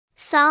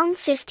Psalm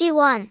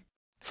 51.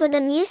 For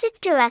the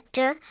music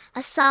director,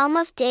 a psalm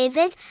of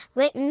David,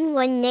 written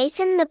when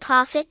Nathan the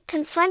prophet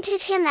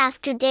confronted him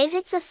after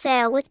David's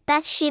affair with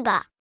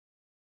Bathsheba.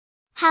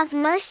 Have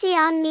mercy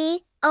on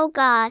me, O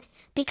God,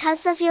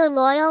 because of your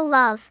loyal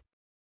love.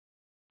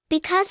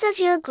 Because of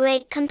your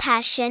great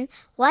compassion,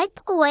 wipe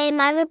away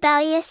my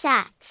rebellious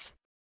acts.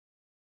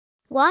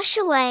 Wash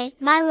away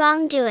my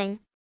wrongdoing.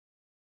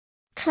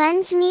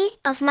 Cleanse me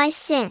of my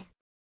sin.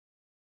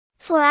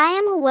 For I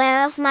am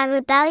aware of my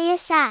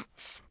rebellious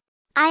acts.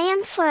 I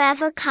am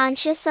forever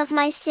conscious of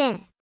my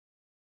sin.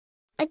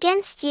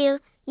 Against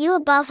you, you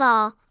above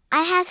all,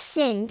 I have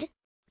sinned.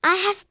 I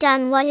have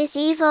done what is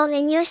evil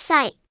in your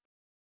sight.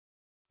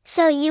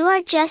 So you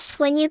are just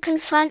when you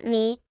confront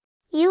me.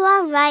 You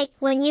are right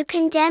when you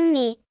condemn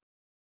me.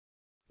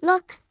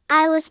 Look,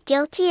 I was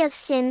guilty of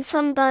sin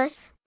from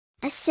birth,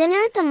 a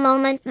sinner the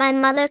moment my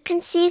mother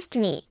conceived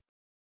me.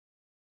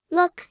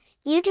 Look,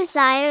 you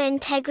desire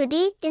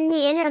integrity in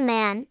the inner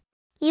man.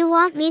 You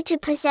want me to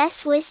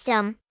possess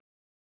wisdom.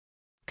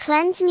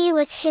 Cleanse me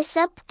with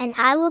hyssop and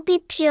I will be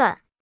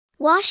pure.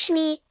 Wash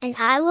me and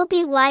I will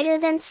be whiter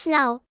than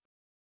snow.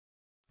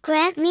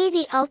 Grant me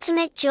the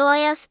ultimate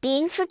joy of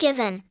being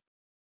forgiven.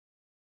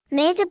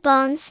 May the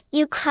bones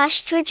you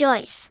crushed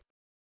rejoice.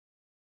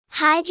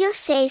 Hide your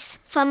face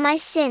from my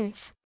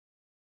sins.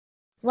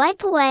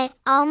 Wipe away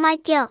all my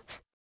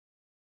guilt.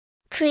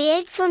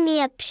 Create for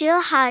me a pure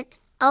heart,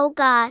 O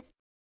God.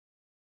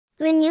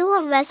 Renew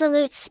a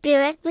resolute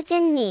spirit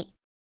within me.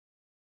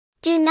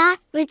 Do not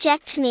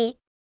reject me.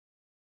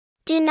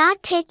 Do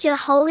not take your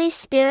Holy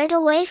Spirit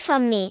away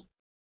from me.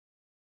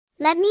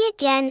 Let me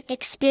again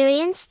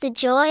experience the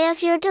joy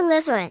of your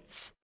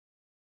deliverance.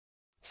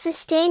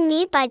 Sustain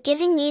me by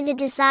giving me the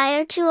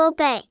desire to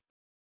obey.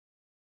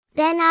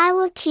 Then I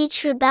will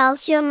teach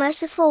rebels your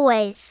merciful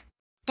ways,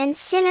 and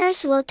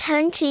sinners will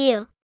turn to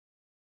you.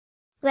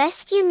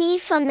 Rescue me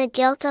from the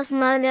guilt of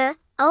murder,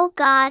 O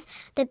God,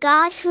 the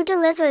God who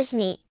delivers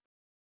me.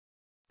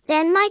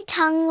 Then my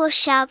tongue will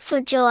shout for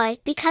joy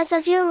because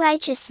of your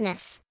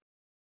righteousness.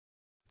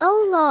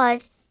 O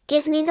Lord,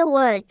 give me the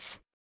words.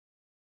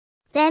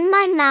 Then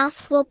my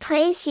mouth will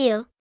praise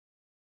you.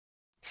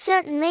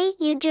 Certainly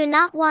you do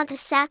not want a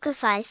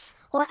sacrifice,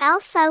 or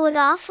else I would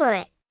offer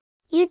it.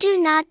 You do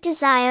not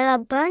desire a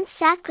burnt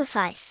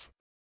sacrifice.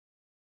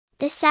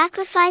 The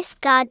sacrifice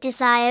God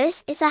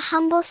desires is a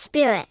humble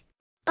spirit.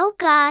 O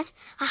God,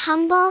 a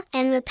humble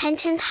and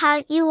repentant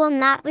heart you will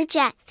not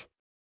reject.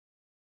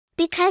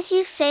 Because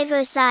you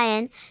favor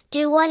Zion,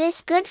 do what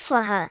is good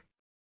for her.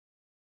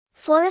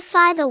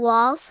 Fortify the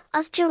walls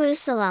of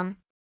Jerusalem.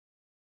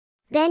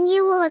 Then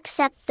you will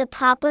accept the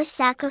proper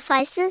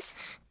sacrifices,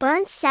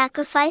 burnt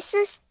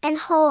sacrifices, and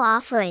whole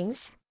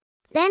offerings.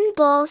 Then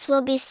bulls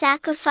will be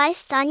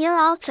sacrificed on your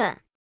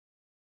altar.